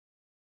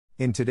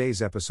In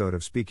today's episode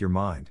of Speak Your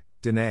Mind,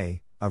 Danae,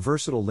 a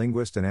versatile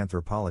linguist and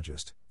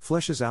anthropologist,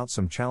 fleshes out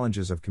some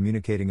challenges of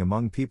communicating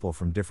among people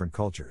from different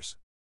cultures.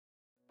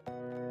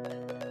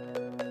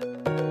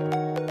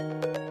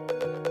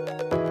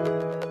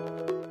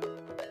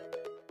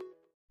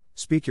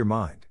 Speak Your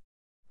Mind.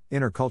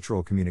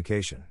 Intercultural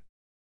Communication.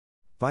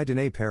 By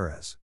Danae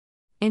Perez.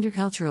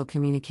 Intercultural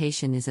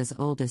communication is as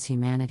old as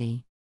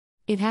humanity.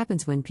 It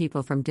happens when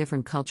people from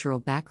different cultural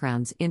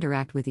backgrounds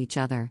interact with each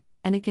other,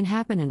 and it can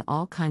happen in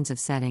all kinds of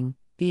setting,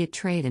 be it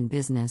trade and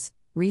business,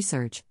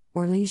 research,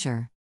 or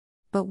leisure.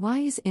 But why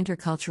is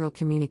intercultural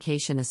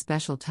communication a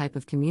special type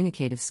of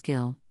communicative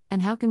skill,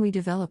 and how can we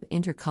develop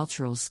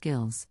intercultural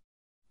skills?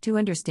 To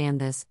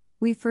understand this,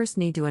 we first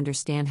need to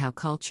understand how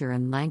culture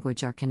and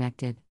language are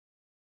connected.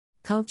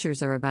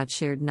 Cultures are about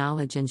shared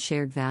knowledge and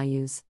shared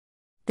values.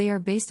 They are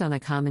based on a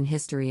common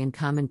history and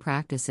common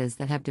practices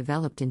that have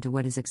developed into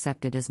what is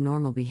accepted as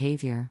normal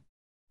behavior.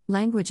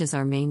 Language is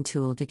our main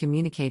tool to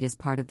communicate as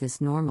part of this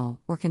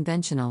normal, or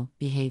conventional,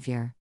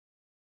 behavior.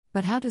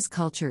 But how does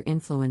culture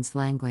influence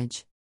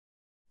language?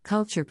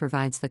 Culture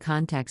provides the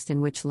context in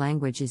which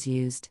language is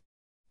used.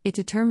 It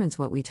determines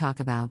what we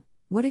talk about,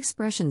 what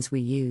expressions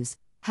we use,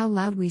 how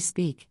loud we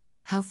speak,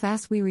 how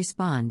fast we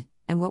respond,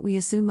 and what we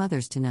assume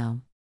others to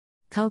know.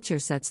 Culture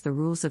sets the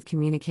rules of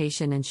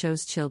communication and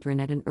shows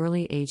children at an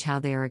early age how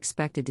they are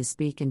expected to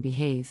speak and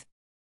behave.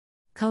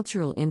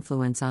 Cultural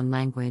influence on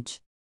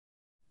language.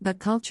 But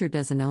culture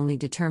doesn't only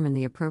determine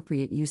the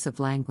appropriate use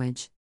of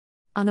language.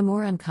 On a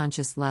more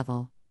unconscious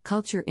level,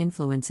 culture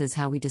influences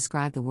how we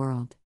describe the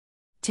world.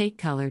 Take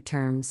color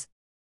terms.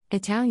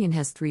 Italian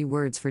has 3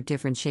 words for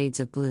different shades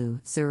of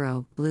blue: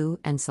 azzurro, blue,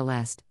 and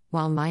celeste,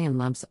 while Mayan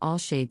lumps all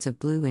shades of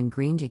blue and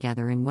green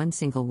together in one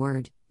single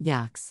word,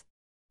 yax.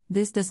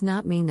 This does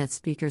not mean that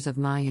speakers of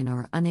Mayan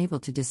are unable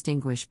to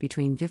distinguish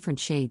between different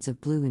shades of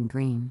blue and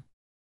green.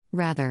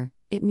 Rather,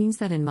 it means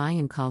that in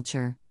Mayan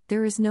culture,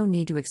 there is no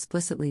need to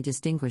explicitly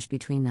distinguish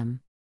between them.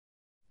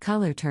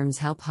 Color terms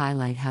help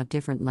highlight how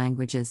different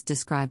languages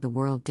describe the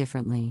world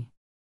differently.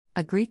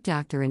 A Greek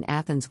doctor in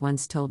Athens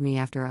once told me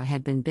after I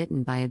had been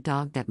bitten by a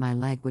dog that my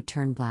leg would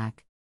turn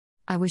black.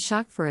 I was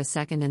shocked for a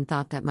second and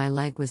thought that my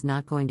leg was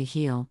not going to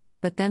heal,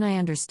 but then I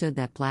understood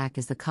that black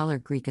is the color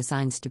Greek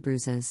assigns to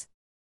bruises.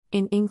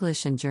 In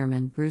English and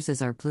German, bruises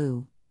are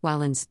blue,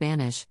 while in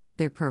Spanish,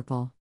 they're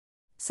purple.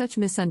 Such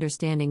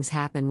misunderstandings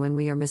happen when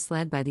we are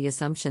misled by the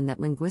assumption that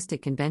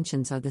linguistic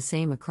conventions are the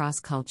same across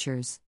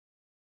cultures.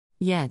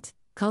 Yet,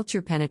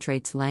 culture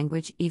penetrates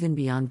language even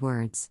beyond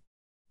words.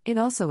 It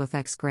also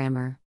affects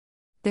grammar.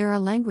 There are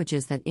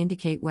languages that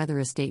indicate whether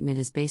a statement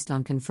is based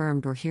on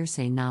confirmed or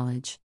hearsay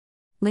knowledge.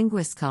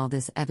 Linguists call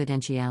this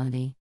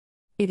evidentiality.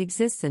 It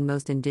exists in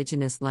most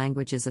indigenous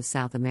languages of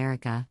South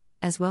America,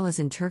 as well as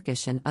in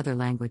Turkish and other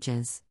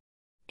languages.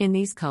 In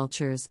these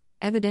cultures,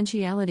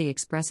 evidentiality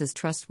expresses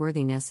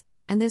trustworthiness,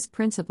 and this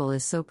principle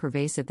is so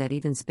pervasive that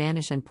even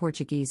Spanish and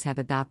Portuguese have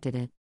adopted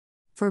it.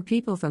 For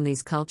people from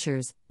these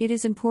cultures, it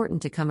is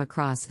important to come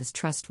across as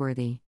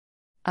trustworthy.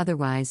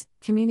 Otherwise,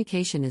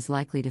 communication is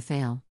likely to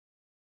fail.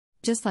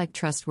 Just like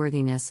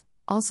trustworthiness,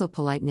 also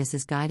politeness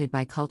is guided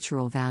by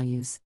cultural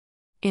values.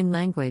 In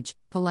language,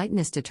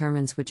 politeness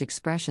determines which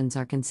expressions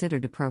are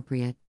considered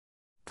appropriate.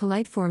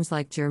 Polite forms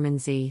like German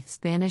Sie,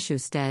 Spanish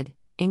usted,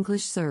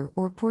 English sir,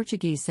 or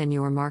Portuguese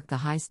senor mark the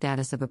high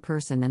status of a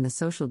person and the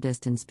social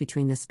distance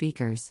between the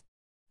speakers.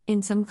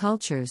 In some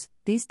cultures,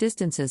 these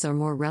distances are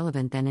more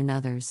relevant than in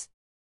others.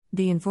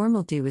 The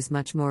informal du is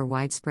much more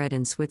widespread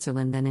in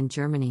Switzerland than in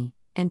Germany,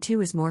 and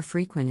tu is more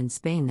frequent in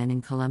Spain than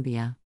in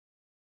Colombia.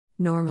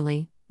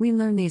 Normally, we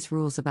learn these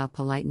rules about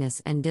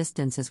politeness and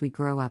distance as we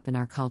grow up in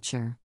our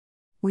culture.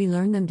 We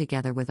learn them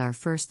together with our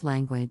first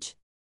language.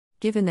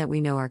 Given that we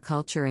know our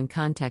culture and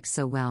context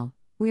so well,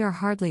 we are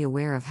hardly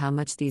aware of how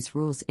much these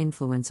rules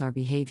influence our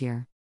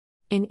behavior.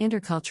 In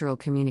intercultural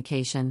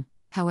communication,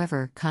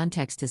 however,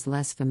 context is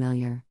less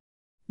familiar.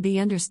 The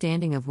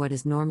understanding of what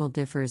is normal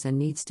differs and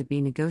needs to be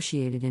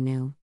negotiated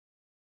anew.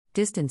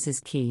 Distance is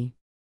key.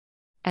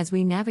 As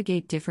we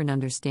navigate different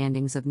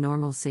understandings of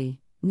normalcy,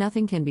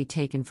 nothing can be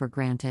taken for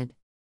granted.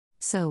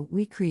 So,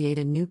 we create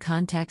a new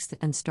context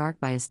and start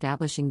by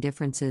establishing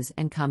differences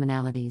and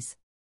commonalities.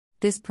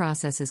 This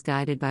process is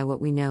guided by what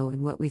we know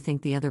and what we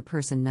think the other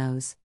person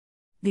knows.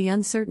 The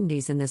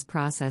uncertainties in this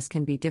process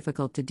can be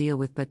difficult to deal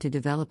with, but to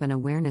develop an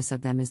awareness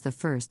of them is the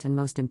first and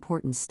most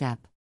important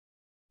step.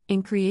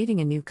 In creating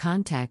a new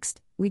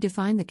context, we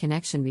define the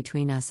connection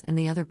between us and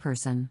the other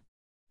person.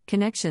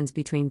 Connections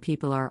between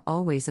people are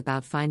always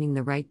about finding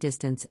the right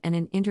distance, and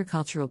in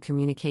intercultural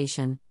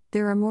communication,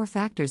 there are more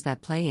factors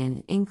that play in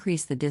and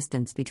increase the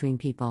distance between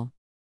people.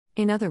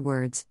 In other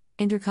words,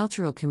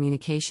 intercultural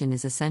communication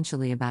is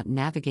essentially about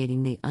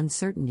navigating the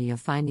uncertainty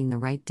of finding the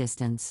right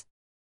distance.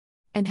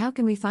 And how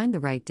can we find the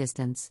right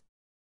distance?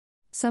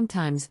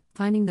 Sometimes,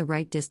 finding the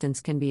right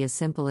distance can be as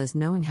simple as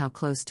knowing how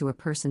close to a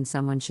person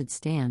someone should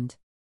stand.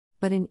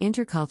 But in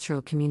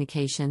intercultural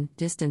communication,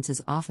 distance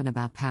is often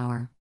about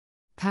power.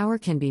 Power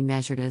can be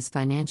measured as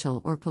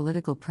financial or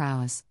political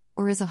prowess,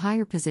 or as a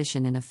higher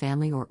position in a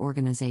family or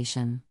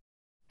organization.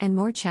 And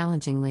more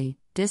challengingly,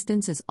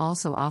 distance is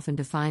also often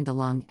defined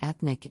along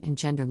ethnic and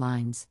gender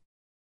lines.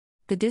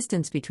 The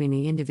distance between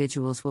the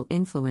individuals will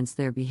influence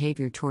their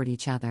behavior toward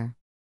each other.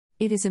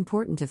 It is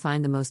important to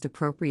find the most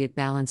appropriate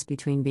balance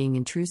between being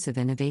intrusive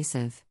and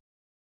evasive.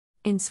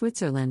 In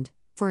Switzerland,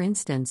 for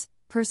instance,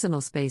 personal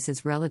space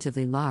is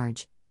relatively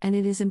large, and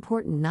it is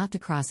important not to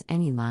cross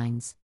any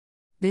lines.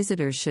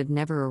 Visitors should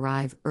never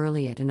arrive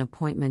early at an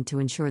appointment to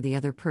ensure the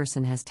other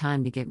person has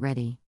time to get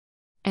ready.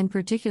 And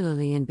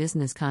particularly in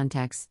business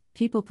contexts,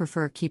 people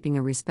prefer keeping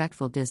a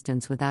respectful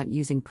distance without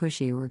using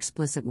pushy or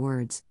explicit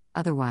words,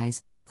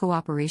 otherwise,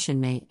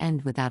 cooperation may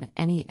end without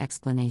any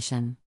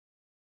explanation.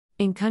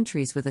 In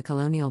countries with a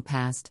colonial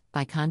past,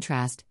 by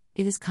contrast,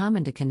 it is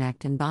common to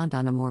connect and bond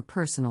on a more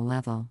personal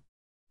level.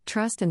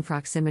 Trust and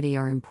proximity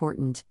are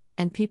important,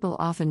 and people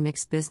often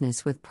mix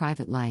business with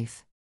private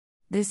life.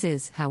 This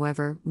is,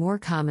 however, more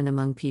common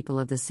among people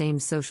of the same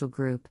social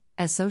group,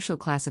 as social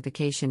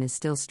classification is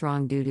still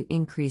strong due to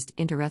increased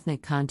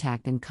interethnic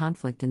contact and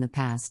conflict in the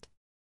past.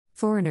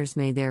 Foreigners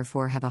may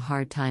therefore have a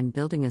hard time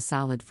building a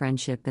solid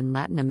friendship in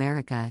Latin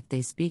America if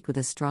they speak with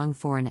a strong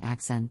foreign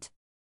accent.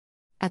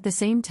 At the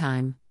same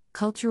time,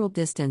 cultural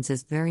distance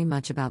is very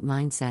much about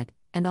mindset,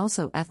 and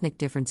also ethnic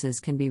differences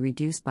can be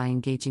reduced by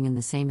engaging in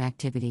the same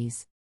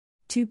activities.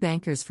 Two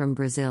bankers from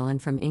Brazil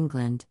and from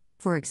England,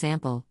 for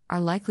example, are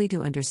likely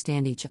to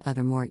understand each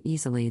other more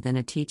easily than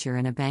a teacher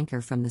and a banker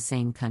from the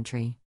same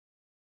country.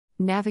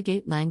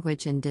 Navigate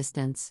language and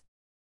distance.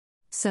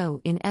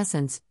 So, in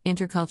essence,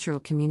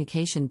 intercultural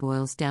communication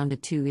boils down to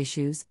two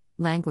issues: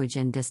 language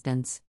and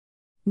distance.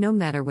 No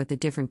matter what the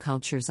different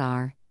cultures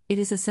are, it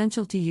is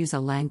essential to use a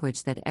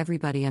language that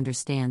everybody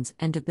understands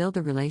and to build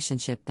a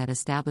relationship that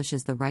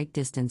establishes the right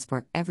distance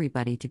for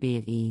everybody to be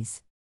at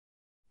ease.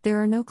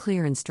 There are no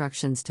clear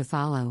instructions to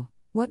follow.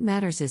 What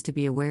matters is to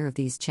be aware of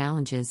these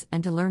challenges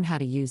and to learn how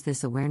to use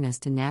this awareness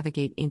to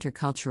navigate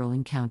intercultural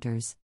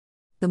encounters.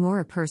 The more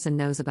a person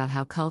knows about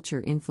how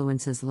culture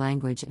influences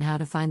language and how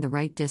to find the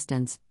right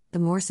distance, the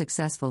more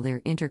successful their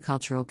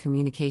intercultural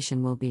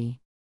communication will be.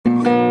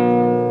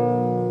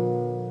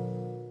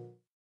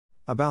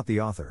 About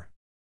the author.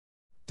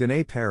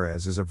 Danae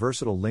Perez is a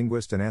versatile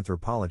linguist and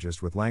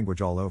anthropologist with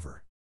language all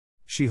over.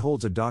 She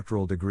holds a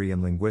doctoral degree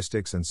in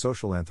linguistics and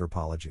social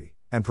anthropology,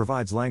 and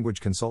provides language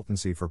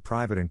consultancy for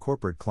private and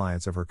corporate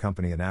clients of her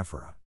company in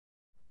Africa.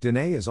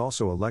 Danae is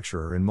also a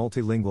lecturer in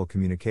multilingual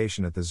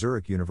communication at the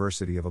Zurich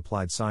University of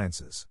Applied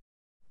Sciences.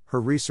 Her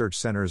research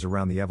centers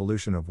around the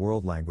evolution of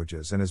world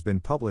languages and has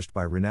been published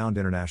by renowned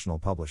international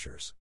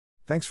publishers.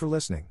 Thanks for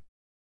listening.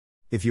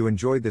 If you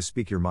enjoyed this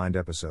Speak Your Mind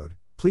episode,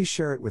 please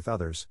share it with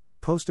others,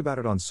 post about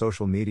it on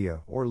social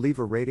media, or leave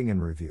a rating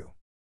and review.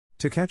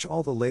 To catch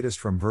all the latest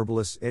from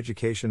Verbalists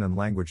Education and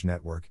Language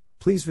Network,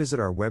 please visit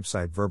our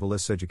website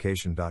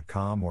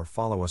verbalistseducation.com or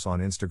follow us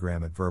on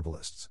Instagram at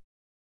Verbalists.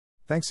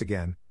 Thanks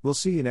again, we'll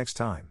see you next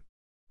time.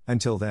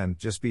 Until then,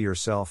 just be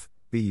yourself,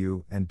 be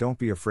you, and don't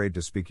be afraid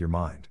to speak your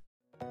mind.